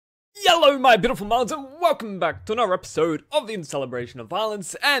Hello my beautiful minds and welcome back to another episode of In Celebration of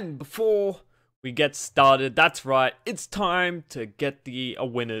Violence. And before we get started, that's right, it's time to get the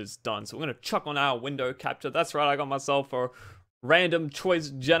winners done. So we're going to chuck on our window capture. That's right, I got myself a random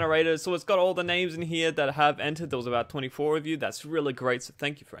choice generator. So it's got all the names in here that have entered. There was about 24 of you. That's really great. So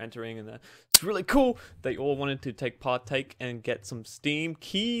thank you for entering. And it's really cool that you all wanted to partake and get some Steam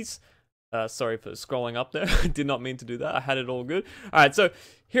keys. Sorry for scrolling up there. I did not mean to do that. I had it all good. Alright, so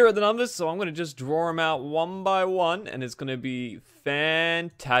here are the numbers. So I'm going to just draw them out one by one. And it's going to be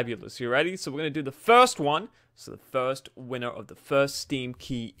fantabulous. You ready? So we're going to do the first one. So the first winner of the first Steam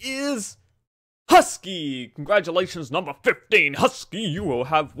key is Husky. Congratulations, number 15. Husky, you will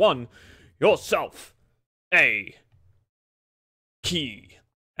have won yourself a key.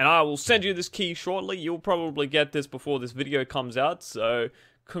 And I will send you this key shortly. You'll probably get this before this video comes out. So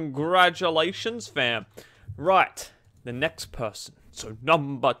congratulations, fam. Right, the next person. So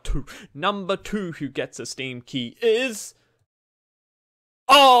number two who gets a Steam key is...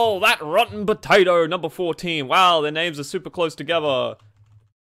 oh, that rotten potato, number 14. Wow, their names are super close together.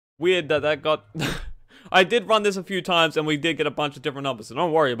 Weird that got... I did run this a few times and we did get a bunch of different numbers, so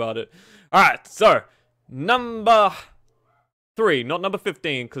don't worry about it. Alright, so number 3, not number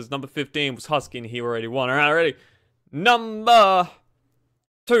 15, because number 15 was Husky and he already won. Alright, ready? Number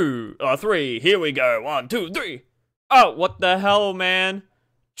 3, here we go. 1, 2, 3. Oh, what the hell, man?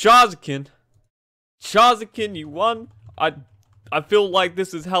 Chazakin, you won. I feel like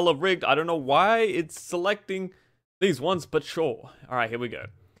this is hella rigged. I don't know why it's selecting these ones, but sure. Alright, here we go.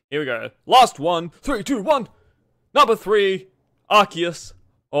 Last one. 3, 2, 1. Number 3, Arceus,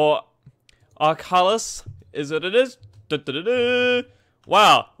 or Arcalis, is what it is.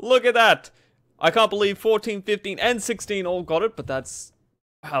 Wow, look at that. I can't believe 14, 15, and 16 all got it, but that's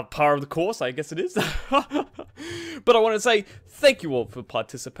par of the course, I guess it is. But I want to say thank you all for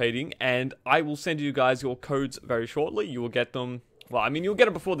participating, and I will send you guys your codes very shortly. You will get them, well, I mean, you'll get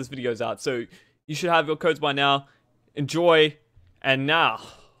them before this video's out, so you should have your codes by now. Enjoy, and now,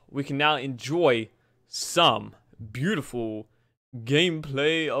 we can now enjoy some beautiful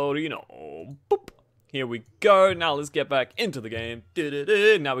gameplay arena. Boop. Here we go. Now let's get back into the game.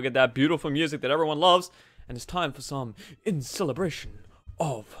 Now we get that beautiful music that everyone loves, and it's time for some In Celebration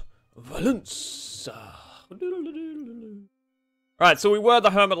of Violence. Alright, so we were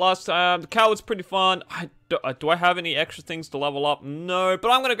the Hermit last time. The Coward's pretty fun. Do I have any extra things to level up? No,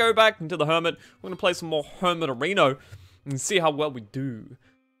 but I'm going to go back into the Hermit. We're going to play some more Hermit Arena and see how well we do.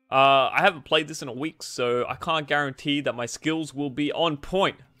 I haven't played this in a week, so I can't guarantee that my skills will be on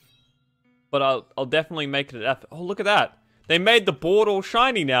point. But I'll definitely make it an effort. Oh, look at that. They made the board all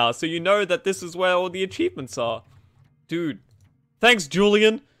shiny now, so you know that this is where all the achievements are. Dude. Thanks,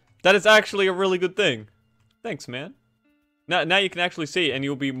 Julian. That is actually a really good thing. Thanks, man. Now you can actually see it, and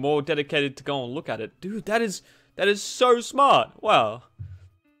you'll be more dedicated to go and look at it. Dude, that is so smart. Wow.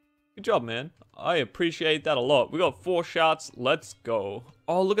 Good job, man. I appreciate that a lot. We got 4 shots. Let's go.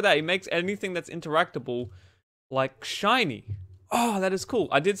 Oh, look at that. He makes anything that's interactable, like, shiny. Oh, that is cool.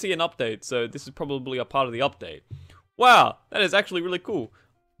 I did see an update, so this is probably a part of the update. Wow, that is actually really cool.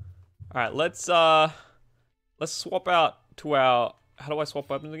 Alright, let's swap out to our... how do I swap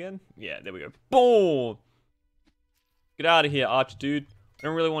weapons again? Yeah, there we go. Boom! Get out of here, arch dude. I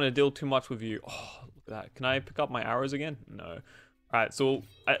don't really want to deal too much with you. Oh, look at that. Can I pick up my arrows again? No. Alright, so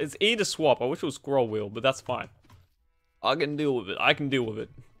it's E to swap. I wish it was scroll wheel, but that's fine. I can deal with it.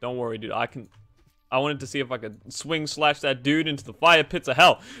 Don't worry, dude. I wanted to see if I could swing slash that dude into the fire pits of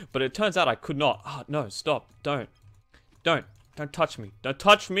hell, but it turns out I could not. Oh, no, stop. Don't touch me. Don't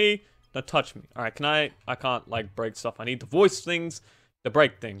touch me. Alright, I can't, like, break stuff. I need to voice things to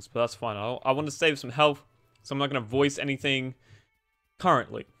break things, but that's fine. I want to save some health, so I'm not going to voice anything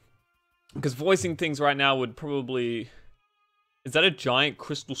currently. Because voicing things right now would probably... is that a giant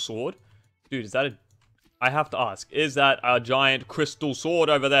crystal sword? Dude, is that a... I have to ask. Is that a giant crystal sword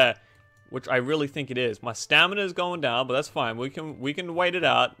over there? Which I really think it is. My stamina is going down, but that's fine. We can wait it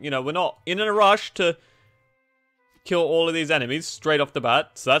out. You know, we're not in a rush to kill all of these enemies straight off the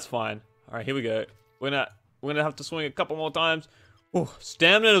bat, so that's fine. All right, here we go. We're gonna have to swing a couple more times. Ooh,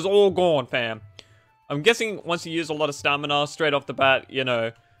 stamina is all gone, fam. I'm guessing once you use a lot of stamina straight off the bat, you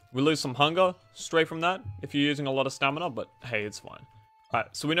know, we lose some hunger straight from that if you're using a lot of stamina. But hey, it's fine. All right,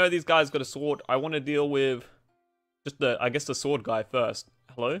 so we know these guys got a sword. I want to deal with just I guess the sword guy first.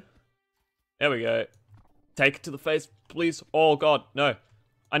 Hello. There we go. Take it to the face, please. Oh, God, no.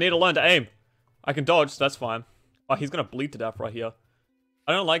 I need to learn to aim. I can dodge, so that's fine. Oh, he's gonna bleed to death right here.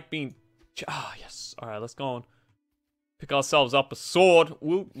 I don't like being... ah, yes. All right, let's go on. Pick ourselves up a sword.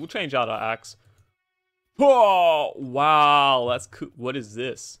 We'll change out our axe. Oh, wow, that's cool. What is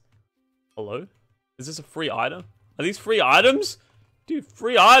this? Hello? Is this a free item? Are these free items? Dude,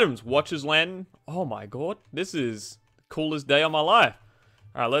 free items. Watchers Lantern. Oh my god. This is the coolest day of my life.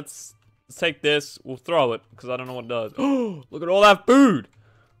 Alright, let's take this. We'll throw it, because I don't know what it does. Oh, look at all that food.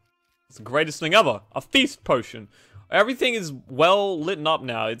 It's the greatest thing ever. A feast potion. Everything is well lit up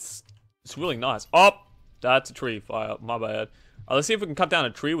now. It's really nice. Oh, that's a tree fire. My bad. Let's see if we can cut down a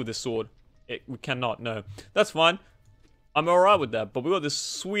tree with this sword. We cannot, no. That's fine. I'm alright with that. But we got this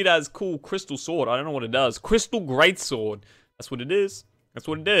sweet as cool crystal sword. I don't know what it does. Crystal greatsword. That's what it is. That's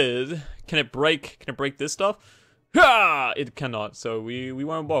what it is. Can it break this stuff? Ha! It cannot. So we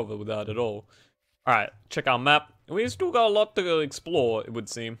won't bother with that at all. Alright, check our map. We still got a lot to explore, it would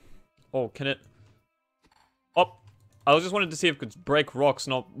seem. Oh, can it? Oh, I just wanted to see if it could break rocks,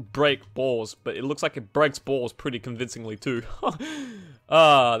 not break balls. But it looks like it breaks balls pretty convincingly too.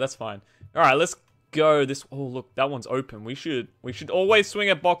 That's fine. Alright, let's go this. Oh, look, that one's open. We should always swing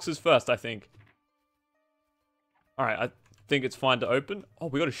at boxes first, I think. Alright, I think it's fine to open. Oh,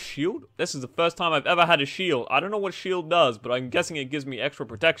 we got a shield? This is the first time I've ever had a shield. I don't know what shield does, but I'm guessing it gives me extra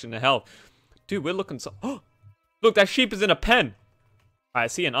protection and health. Dude, we're looking so... Oh, look, that sheep is in a pen. Alright, I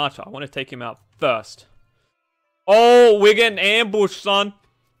see an archer. I want to take him out first. Oh, we're getting ambushed, son.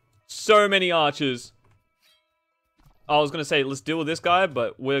 So many archers. I was going to say, let's deal with this guy,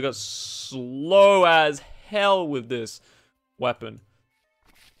 but we're got slow as hell with this weapon.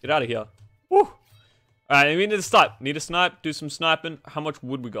 Get out of here. Woo. Alright, we need to snipe. Need to snipe, do some sniping. How much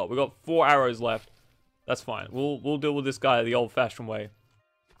wood we got? We got 4 arrows left. That's fine. We'll deal with this guy the old-fashioned way.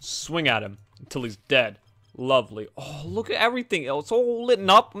 Swing at him until he's dead. Lovely. Oh, look at everything. It's all lit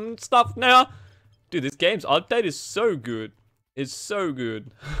up and stuff now. Dude, this game's update is so good. It's so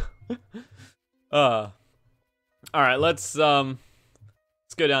good. Alright, let's go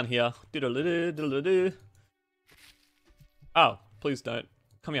down here. Oh, please don't.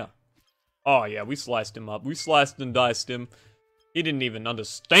 Come here. Oh yeah, we sliced him up. We sliced and diced him. He didn't even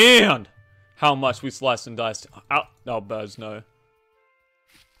understand how much we sliced and diced him. Ow. Oh, birds, no.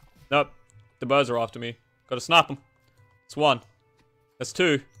 Nope. The birds are after me. Gotta snap them. That's 1. That's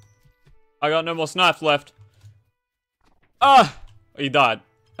 2. I got no more snipes left. Ah! He died.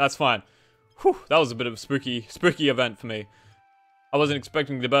 That's fine. Whew, that was a bit of a spooky event for me. I wasn't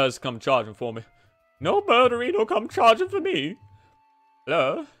expecting the birds to come charging for me. No birderino come charging for me.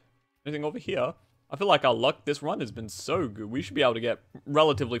 Hello? Anything over here? I feel like our luck this run has been so good. We should be able to get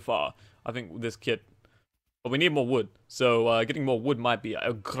relatively far, I think, with this kit. But we need more wood. So, getting more wood might be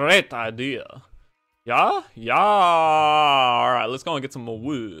a great idea. Yeah? Yeah! Alright, let's go and get some more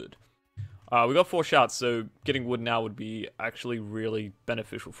wood. We got 4 shots, so getting wood now would be actually really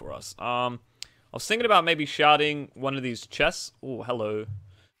beneficial for us. I was thinking about maybe shouting one of these chests. Oh, hello.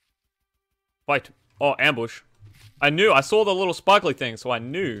 Fight. Oh, ambush. I saw the little sparkly thing, so I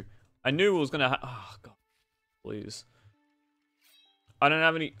knew it was gonna oh, God. Please. I don't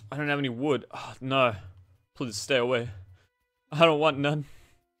have any wood. Oh, no. Please stay away. I don't want none.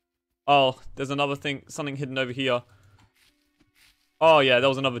 Oh, there's another thing, something hidden over here. Oh yeah, there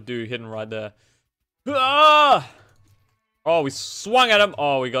was another dude hidden right there. Ah! Oh, we swung at him.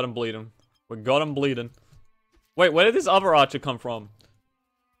 Oh, we got him bleeding. We got him bleeding. Wait, where did this other archer come from?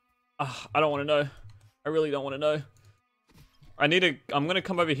 I don't want to know. I really don't want to know. I'm gonna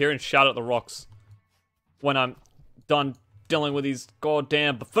come over here and shout at the rocks when I'm done dealing with these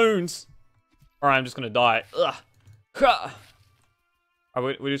goddamn buffoons. Or I'm just gonna die. Ugh.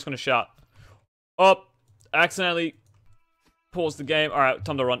 Alright, we're just gonna shout. Oh, accidentally pause the game. Alright,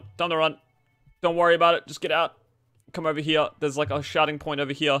 time to run. Time to run. Don't worry about it. Just get out. Come over here. There's like a shouting point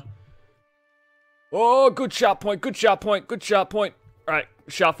over here. Oh, good shout point. Good shout point. Good shout point. Alright,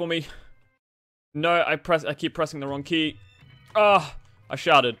 shout for me. No, I keep pressing the wrong key. Ah, I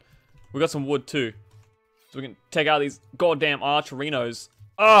shouted. We got some wood too. So we can take out these goddamn archerinos.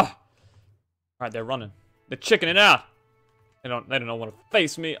 Ah! Alright, they're running. They're chickening out. They don't want to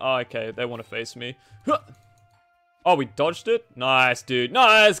face me. Oh, okay, they want to face me. Huh. Oh, we dodged it? Nice, dude.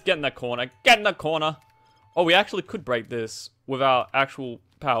 Nice! Get in that corner. Get in that corner. Oh, we actually could break this with our actual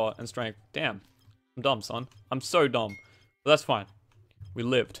power and strength. Damn. I'm dumb, son. I'm so dumb. But that's fine. We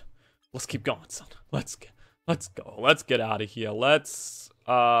lived. Let's keep going, son. Let's go. Let's get out of here. Let's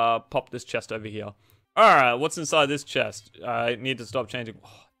pop this chest over here. Alright, what's inside this chest? I need to stop changing.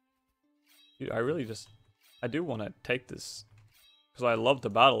 Oh, dude, I do want to take this. Because I love the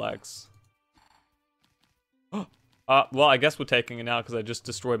battle axe. Well, I guess we're taking it now because I just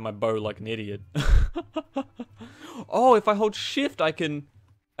destroyed my bow like an idiot. Oh, if I hold shift, I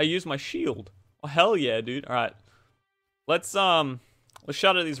use my shield. Oh, hell yeah, dude. Alright. Let's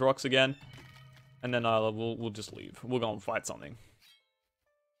shatter these rocks again. And then we'll just leave. We'll go and fight something.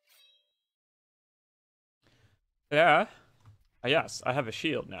 Yeah. Yes, I have a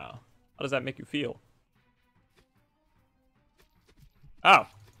shield now. How does that make you feel? Ow.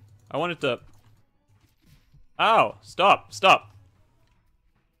 I wanted to... Ow. Stop. Stop.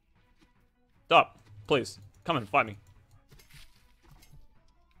 Stop. Please. Come and fight me.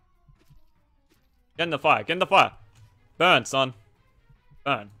 Get in the fire. Get in the fire. Burn, son.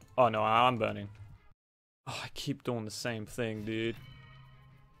 Burn. Oh, no. I'm burning. Oh, I keep doing the same thing, dude.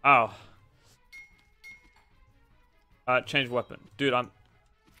 Ow. Change weapon. Dude,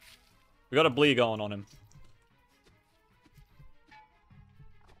 we got a bleed going on him.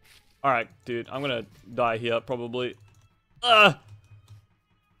 Alright, dude. I'm gonna die here, probably.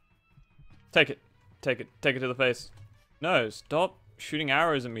 Take it. Take it. Take it to the face. No, stop shooting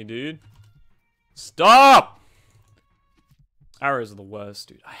arrows at me, dude. Stop! Arrows are the worst,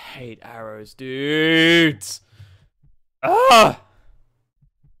 dude. I hate arrows, dudes. Ah!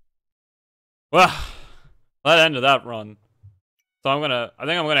 Well, that ended that run. So I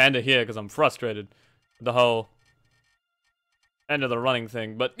think I'm gonna end it here because I'm frustrated with the whole end of the running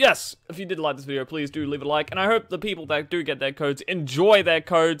thing. But yes, if you did like this video, please do leave a like. And I hope the people that do get their codes enjoy their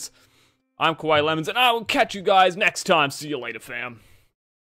codes. I'm Kawaii Lemons, and I will catch you guys next time. See you later, fam.